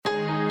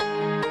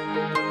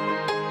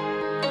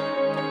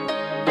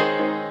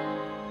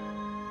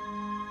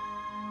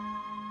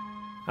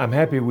I'm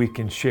happy we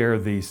can share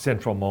these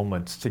central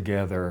moments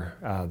together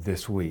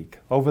this week.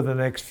 Over the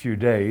next few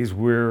days,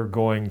 we're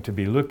going to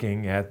be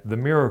looking at the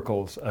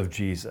miracles of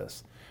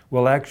Jesus.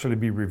 We'll actually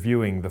be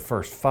reviewing the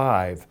first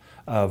 5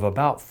 of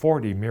about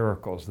 40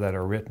 miracles that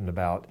are written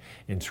about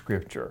in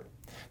Scripture.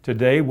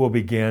 Today we'll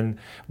begin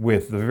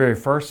with the very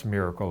first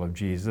miracle of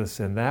Jesus,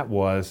 and that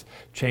was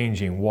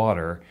changing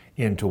water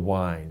into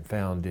wine,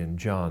 found in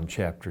John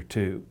chapter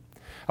 2.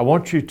 I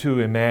want you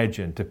to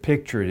imagine, to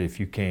picture it if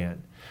you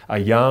can, a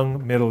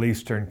young Middle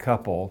Eastern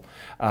couple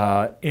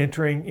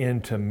entering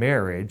into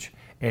marriage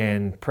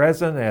and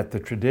present at the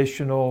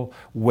traditional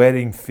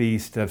wedding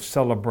feast of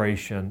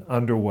celebration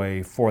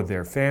underway for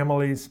their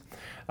families,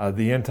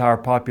 the entire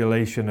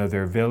population of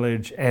their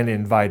village, and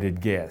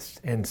invited guests.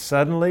 And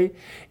suddenly,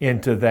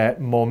 into that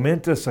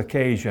momentous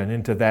occasion,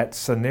 into that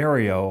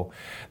scenario,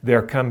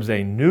 there comes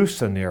a new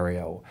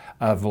scenario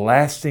of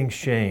lasting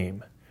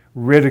shame,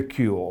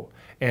 ridicule,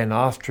 and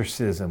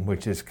ostracism,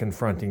 which is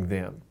confronting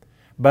them.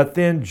 But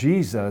then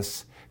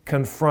Jesus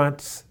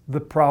confronts the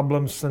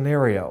problem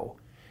scenario,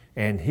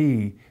 and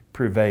he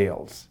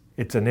prevails.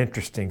 It's an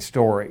interesting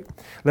story.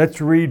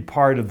 Let's read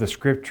part of the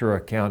scripture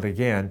account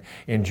again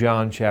in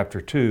John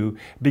chapter 2,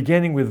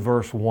 beginning with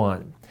verse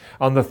 1.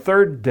 On the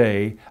 3rd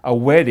day, a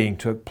wedding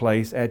took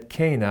place at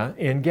Cana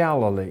in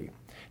Galilee.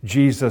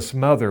 Jesus'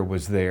 mother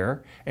was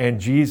there, and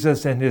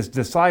Jesus and his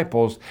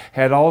disciples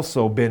had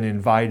also been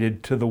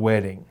invited to the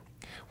wedding.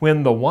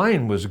 When the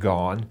wine was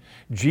gone,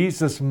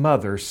 Jesus'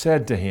 mother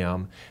said to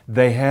him,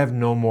 "They have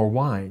no more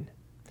wine."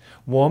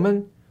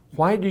 "Woman,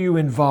 why do you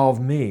involve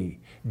me?"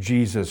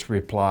 Jesus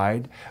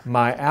replied,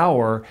 "My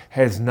hour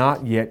has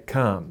not yet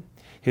come."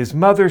 His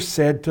mother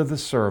said to the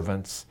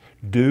servants,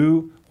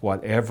 "Do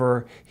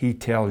whatever he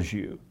tells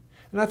you."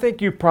 And I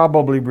think you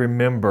probably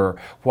remember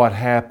what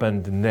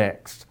happened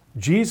next.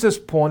 Jesus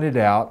pointed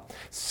out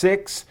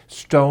 6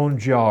 stone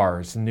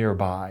jars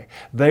nearby.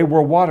 They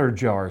were water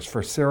jars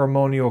for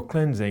ceremonial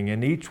cleansing,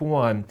 and each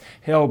one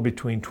held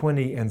between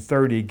 20 and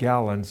 30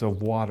 gallons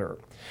of water.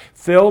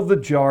 "Fill the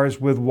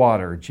jars with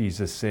water,"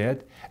 Jesus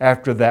said.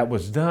 After that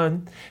was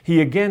done,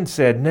 he again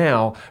said,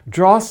 "Now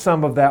draw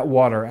some of that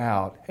water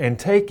out and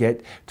take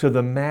it to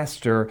the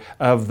master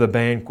of the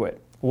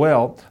banquet."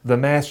 Well, the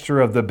master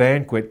of the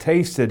banquet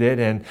tasted it,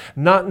 and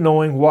not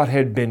knowing what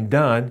had been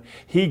done,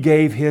 he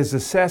gave his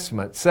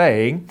assessment,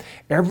 saying,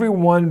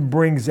 "Everyone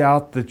brings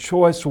out the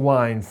choice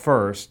wine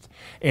first,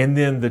 and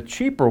then the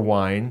cheaper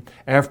wine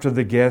after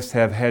the guests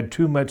have had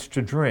too much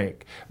to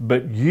drink.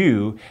 But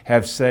you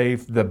have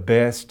saved the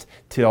best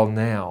till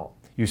now."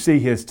 You see,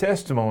 his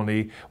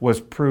testimony was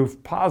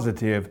proof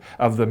positive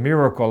of the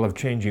miracle of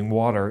changing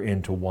water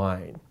into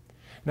wine.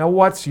 Now,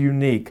 what's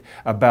unique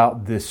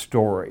about this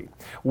story?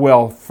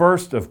 Well,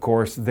 first, of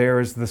course, there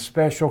is the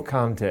special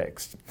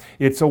context.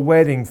 It's a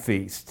wedding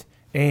feast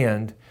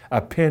and a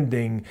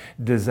pending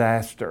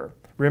disaster.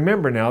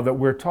 Remember now that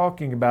we're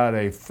talking about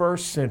a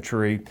 1st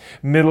century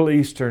Middle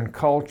Eastern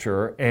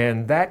culture,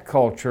 and that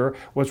culture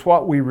was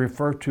what we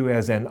refer to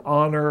as an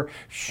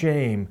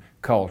honor-shame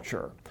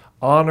culture.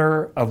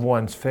 Honor of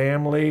one's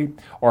family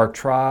or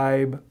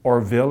tribe or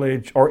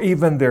village or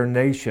even their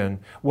nation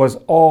was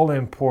all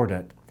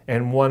important,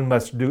 and one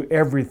must do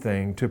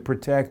everything to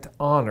protect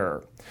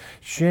honor.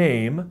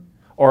 Shame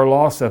or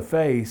loss of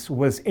face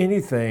was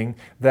anything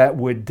that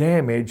would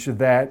damage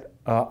that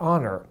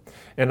honor.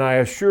 And I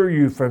assure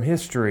you from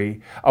history,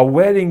 a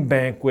wedding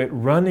banquet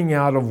running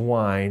out of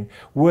wine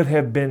would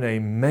have been a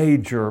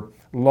major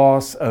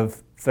loss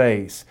of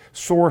face,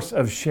 source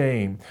of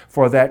shame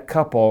for that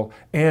couple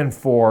and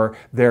for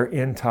their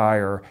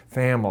entire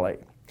family.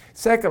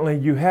 Secondly,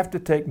 you have to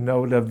take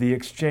note of the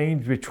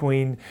exchange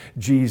between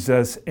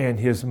Jesus and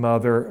his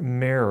mother,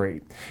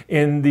 Mary.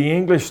 In the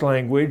English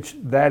language,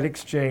 that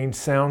exchange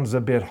sounds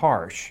a bit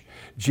harsh.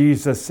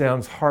 Jesus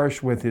sounds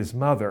harsh with his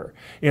mother.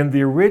 In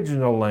the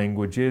original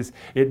languages,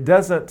 it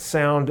doesn't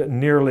sound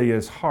nearly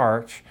as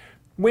harsh.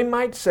 We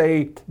might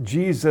say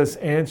Jesus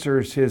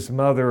answers his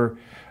mother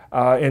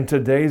in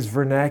today's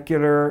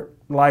vernacular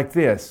like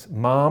this: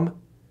 "Mom,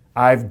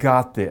 I've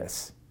got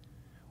this."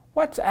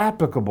 What's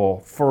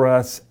applicable for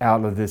us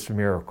out of this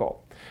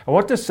miracle? I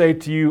want to say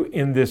to you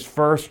in this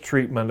first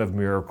treatment of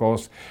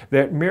miracles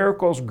that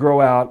miracles grow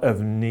out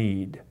of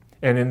need.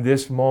 And in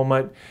this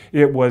moment,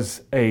 it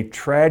was a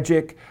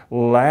tragic,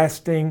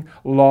 lasting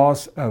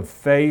loss of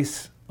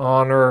face,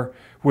 honor,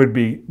 would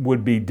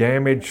be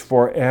damaged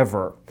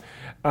forever.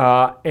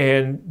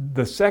 And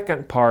the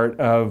second part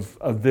of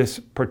this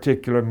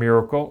particular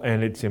miracle,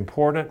 and it's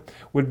important,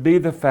 would be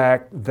the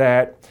fact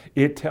that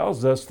it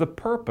tells us the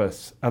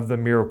purpose of the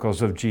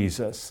miracles of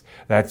Jesus.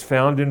 That's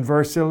found in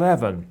verse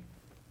 11.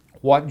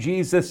 What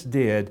Jesus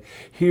did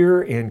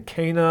here in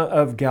Cana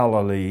of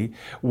Galilee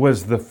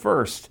was the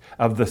first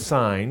of the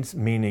signs,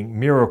 meaning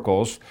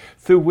miracles,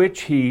 through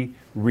which he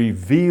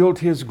revealed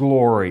his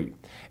glory,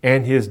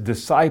 and his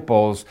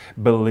disciples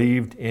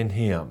believed in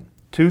him.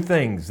 2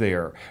 things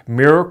there.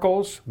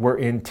 Miracles were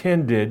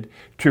intended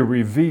to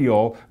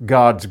reveal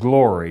God's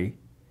glory,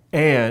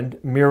 and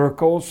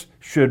miracles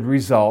should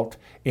result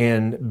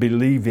in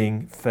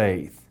believing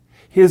faith.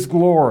 His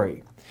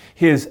glory,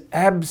 His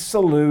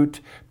absolute,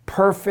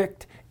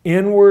 perfect,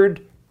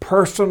 inward,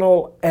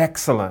 personal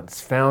excellence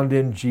found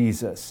in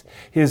Jesus,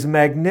 His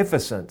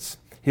magnificence,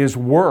 His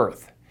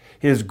worth,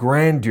 His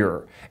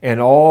grandeur, and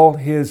all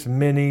His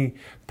many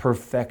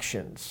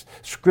perfections.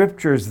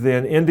 Scriptures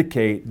then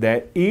indicate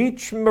that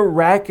each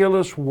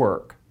miraculous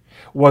work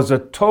was a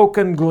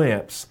token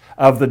glimpse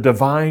of the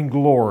divine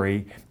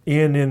glory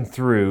in and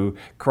through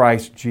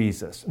Christ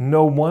Jesus.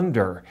 No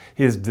wonder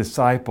His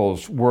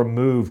disciples were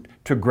moved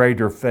to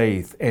greater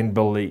faith and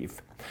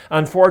belief.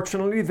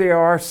 Unfortunately, there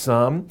are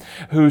some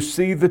who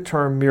see the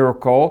term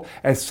miracle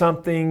as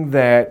something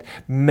that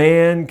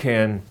man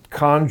can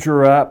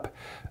conjure up,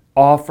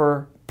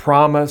 offer,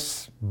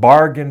 promise,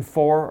 bargain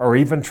for, or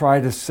even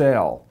try to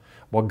sell.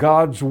 Well,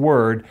 God's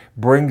Word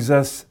brings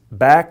us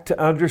back to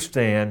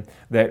understand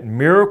that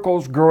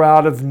miracles grow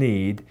out of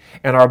need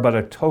and are but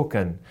a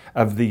token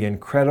of the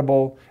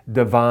incredible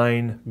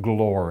divine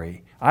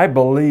glory. I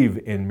believe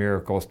in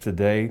miracles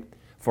today,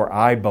 for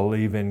I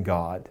believe in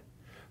God.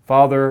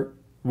 Father,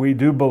 we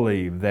do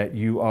believe that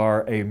You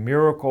are a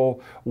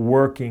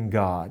miracle-working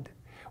God.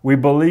 We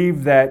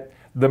believe that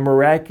the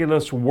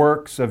miraculous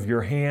works of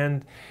Your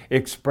hand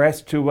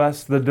express to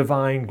us the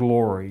divine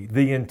glory,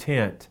 the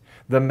intent,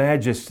 the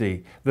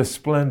majesty, the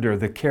splendor,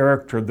 the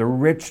character, the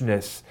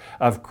richness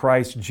of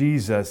Christ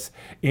Jesus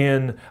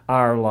in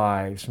our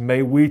lives.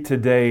 May we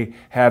today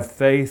have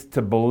faith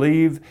to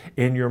believe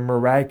in Your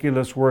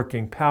miraculous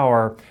working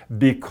power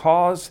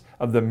because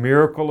of the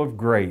miracle of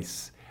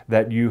grace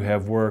that You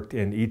have worked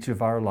in each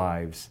of our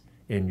lives.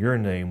 In Your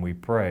name we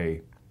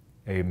pray.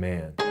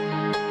 Amen.